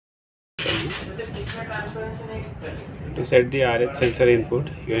To set the RH sensor input,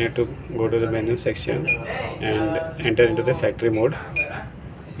 you need to go to the menu section and enter into the factory mode.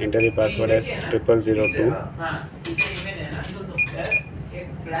 Enter the password as 0002.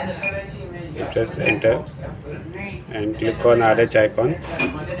 Press enter and click on RH icon.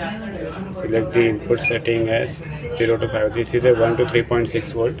 Select the input setting as 0 to 5. This is a 1 to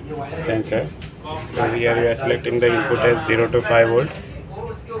 3.6 volt sensor. So here we are selecting the input as 0 to 5 volt.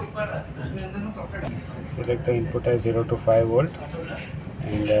 Select the input as 0 to 5 volt,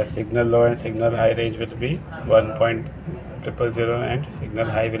 and signal low and signal high range will be 1.000 and signal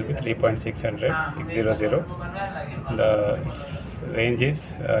high will be 3.600. The range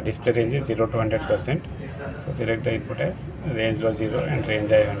is display range is 0 to 100%. So select the input as range low 0 and range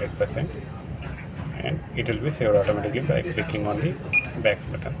high 100%, and it will be saved automatically by clicking on the back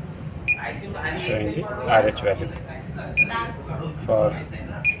button showing the RH value. For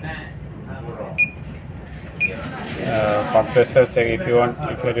compressors, if you are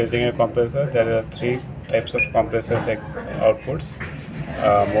using a compressor, there are 3 types of compressors outputs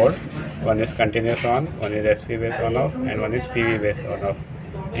mode. One is continuous on, one is SP base on off, and one is PV base on off.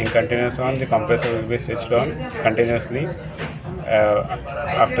 In continuous on, the compressor will be switched on continuously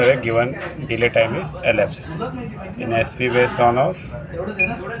after a given delay time is elapsed. In SP base on off,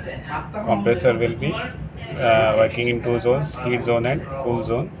 compressor will be working in 2 zones, heat zone and cool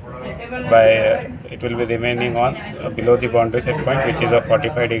zone. It will be remaining on below the boundary set point, which is of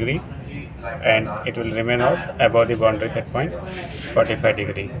 45 degree, and it will remain off above the boundary set point 45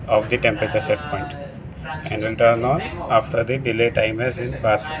 degree of the temperature set point, and will turn on after the delay time has been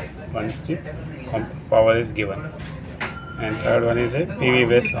passed once the power is given. And third one is a PV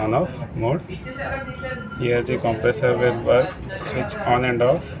base on off mode. Here the compressor will work switch on and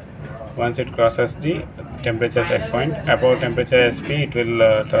off once it crosses the temperature set point. Above temperature SP it will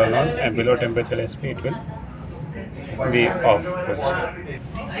turn on, and below temperature SP it will be off position.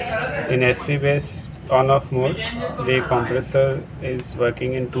 In SP base on off mode, the compressor is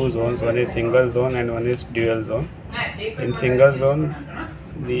working in 2 zones. One is single zone and one is dual zone. In single zone,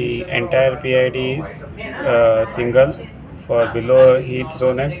 the entire PID is single for below heat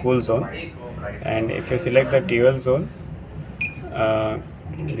zone and cool zone, and if you select the dual zone,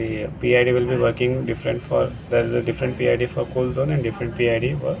 the PID will be working different. There is a different PID for cool zone and different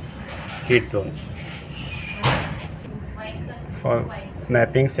PID for heat zone. For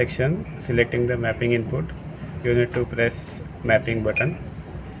mapping section, selecting the mapping input, you need to press mapping button.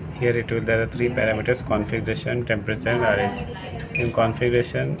 Here there are 3 parameters: configuration, temperature and RH. In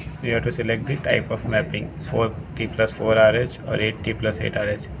configuration, you have to select the type of mapping, 4T plus 4 RH or 8T plus 8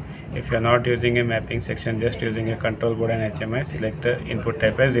 RH. If you are not using a mapping section, just using a control board and HMI, select the input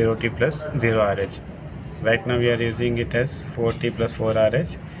type as 0T plus 0 RH. Right now we are using it as 4T plus 4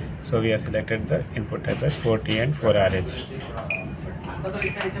 RH, so we have selected the input type as 4T and 4 RH.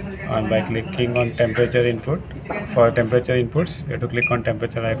 And by clicking on temperature input, for temperature inputs, you have to click on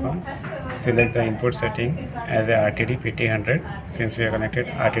temperature icon, select the input setting as a RTD PT100, since we have connected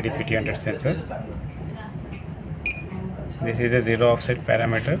RTD PT100 sensor. This is a 0 offset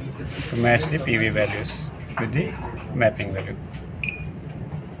parameter to match the PV values with the mapping value.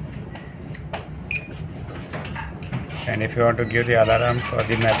 And if you want to give the alarm for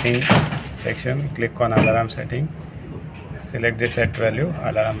the mapping section, click on alarm setting. Select the set value,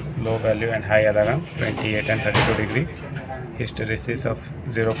 alarm low value and high alarm 28 and 32 degree, hysteresis of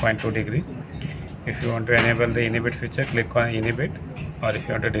 0.2 degree. If you want to enable the inhibit feature, click on inhibit, or if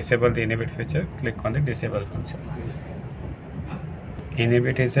you want to disable the inhibit feature, click on the disable function.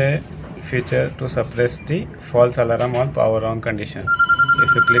 Inhibit is a feature to suppress the false alarm on power on condition.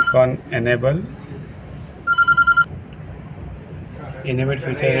 If you click on enable, inhibit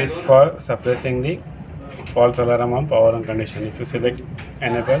feature is for suppressing the false alarm on power on condition. If you select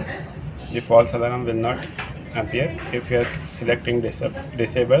enable, the false alarm will not appear. If you are selecting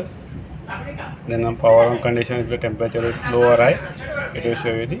disable, then on power on condition, if the temperature is low or high, it will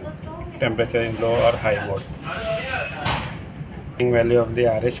show you the temperature in low or high mode. Value of the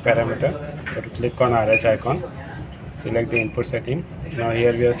RH parameter, you have to click on RH icon, select the input setting. Now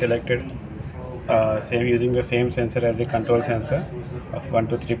here we have selected using the same sensor as the control sensor of 1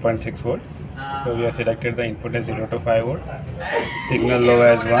 to 3.6 volt. So we have selected the input as 0 to 5 volt, signal low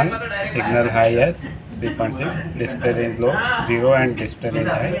as 1, signal high as 3.6, display range low 0 and display range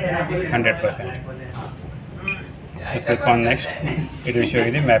high 100%. You click on next, it will show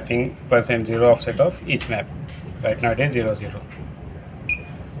you the mapping %0 offset of each map. Right now it is 0, 0.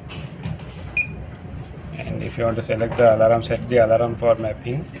 And if you want to select the alarm, set the alarm for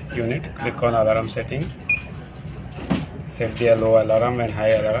mapping unit, click on alarm setting, set the low alarm and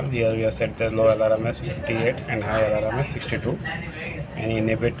high alarm. Here we have set the low alarm as 58 and high alarm as 62. And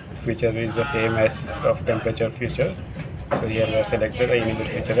inhibit feature is the same as of temperature feature. So here we have selected the inhibit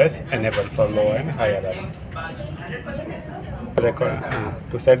feature as enable for low and high alarm.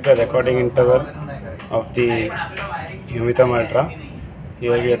 To set the recording interval of the Humitherm Ultra,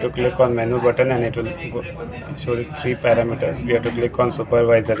 here we have to click on menu button and it will show the 3 parameters. We have to click on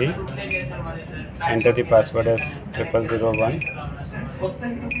supervisory, enter the password as 0001.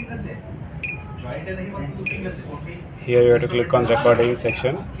 Here you have to click on recording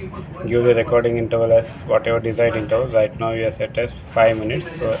section, give the recording interval as whatever desired interval. Right now we are set as 5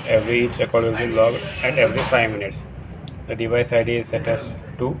 minutes, so each record will be logged at every 5 minutes. The device ID is set as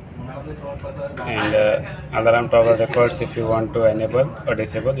 2, and alarm toggle records, if you want to enable or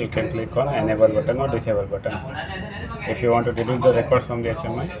disable, you can click on enable button or disable button. If you want to delete the records from the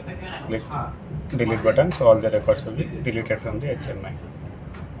HMI, click delete button, so all the records will be deleted from the HMI.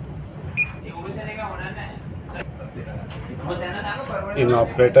 In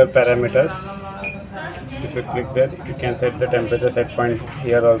operator parameters, if you click that, you can set the temperature set point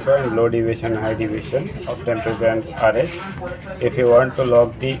here also, and low deviation, high deviation of temperature and RH. If you want to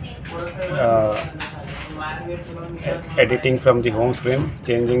log the editing from the home screen,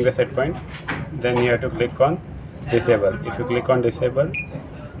 changing the set point, then you have to click on disable. If you click on disable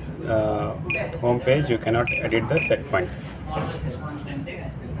home page, you cannot edit the set point.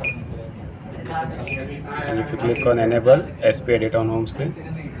 And if you click on enable SP edit on home screen,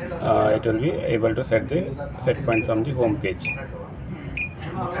 it will be able to set the set point from the home page.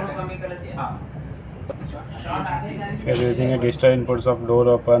 If you are using a digital inputs of door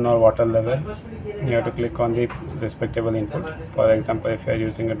open or water level, you have to click on the respectable input. For example, if you are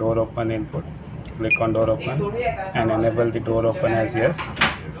using a door open input, click on door open and enable the door open as yes.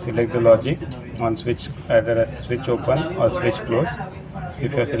 Select the logic on switch, either as switch open or switch close.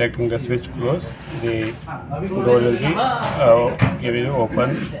 If you are selecting the switch close, the door will be giving you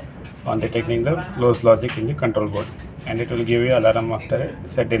open on detecting the close logic in the control board, and it will give you alarm after a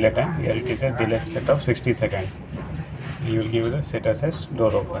set delay time. Here it is a delay set of 60 seconds. You will give the status as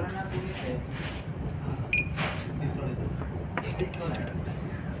door open.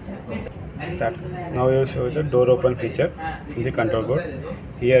 Start. Now we will show the door open feature in the control board.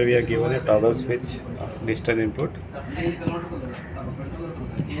 Here we are given a toggle switch of digital input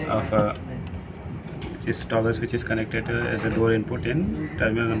of this toggle switch is connected as a door input in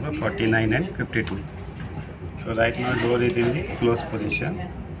terminal number 49 and 52. So right now door is in the closed position,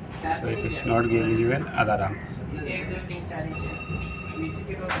 so it is not giving you an alarm.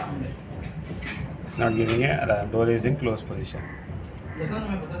 It's not giving an alarm. Door is in closed position.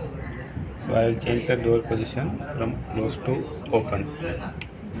 So I will change the door position from close to open.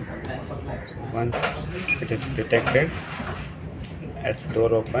 Once it is detected as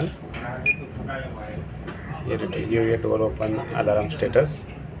door open, here it will give you a door open alarm status.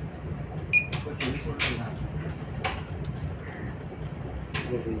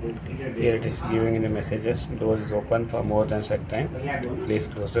 Here it is giving in the messages, door is open for more than set time, please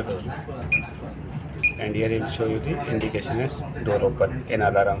close the door. And here it will show you the indication as door open in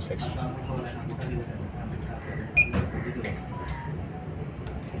alarm section.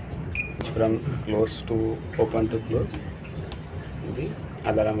 From close to open to close, the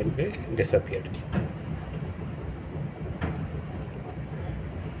alarm will be disappeared.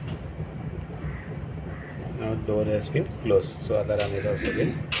 Now door has been closed, so alarm is also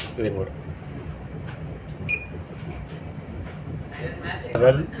been removed.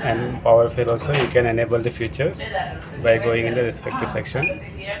 Well, and power fail also, you can enable the features by going in the respective section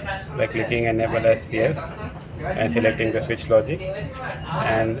by clicking enable as yes and selecting the switch logic,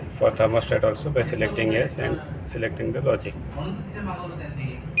 and for thermostat also by selecting yes and selecting the logic.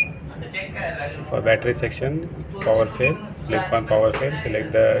 For battery section, power fail, click on power fail,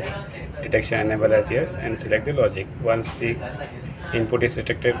 select the detection enable as yes and select the logic. Once the input is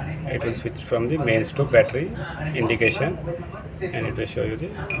detected, it will switch from the mains to battery indication, and it will show you the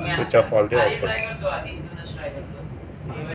switch off all the outputs.